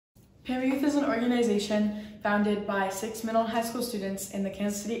PAMA Youth is an organization founded by 6 middle and high school students in the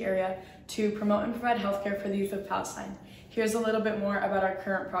Kansas City area to promote and provide healthcare for the youth of Palestine. Here's a little bit more about our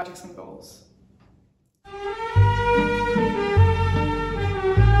current projects and goals.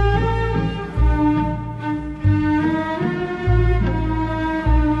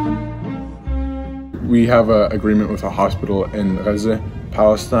 We have an agreement with a hospital in Gaza,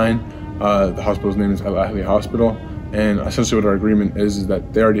 Palestine. The hospital's name is Al Ahli Hospital. And essentially what our agreement is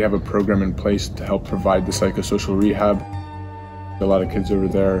that they already have a program in place to help provide the psychosocial rehab. A lot of kids over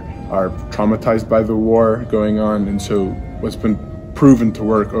there are traumatized by the war going on, and so what's been proven to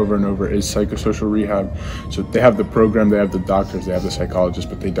work over and over is psychosocial rehab. So they have the program, they have the doctors, they have the psychologists,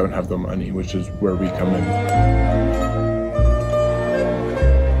 but they don't have the money, which is where we come in.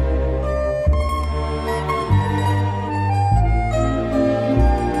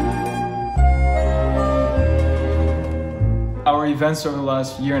 Our events over the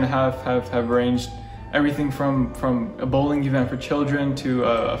last year and a half have ranged everything from a bowling event for children to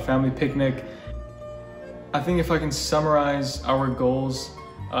a family picnic. I think if I can summarize our goals,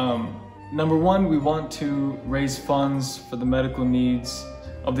 number one, we want to raise funds for the medical needs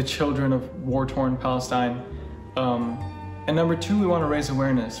of the children of war-torn Palestine. And number two, we want to raise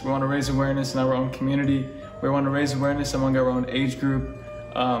awareness. We want to raise awareness in our own community. We want to raise awareness among our own age group.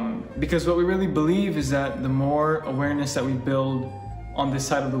 Because what we really believe is that the more awareness that we build on this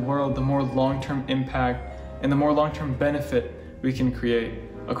side of the world, the more long-term impact and the more long-term benefit we can create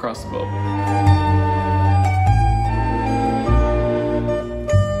across the globe.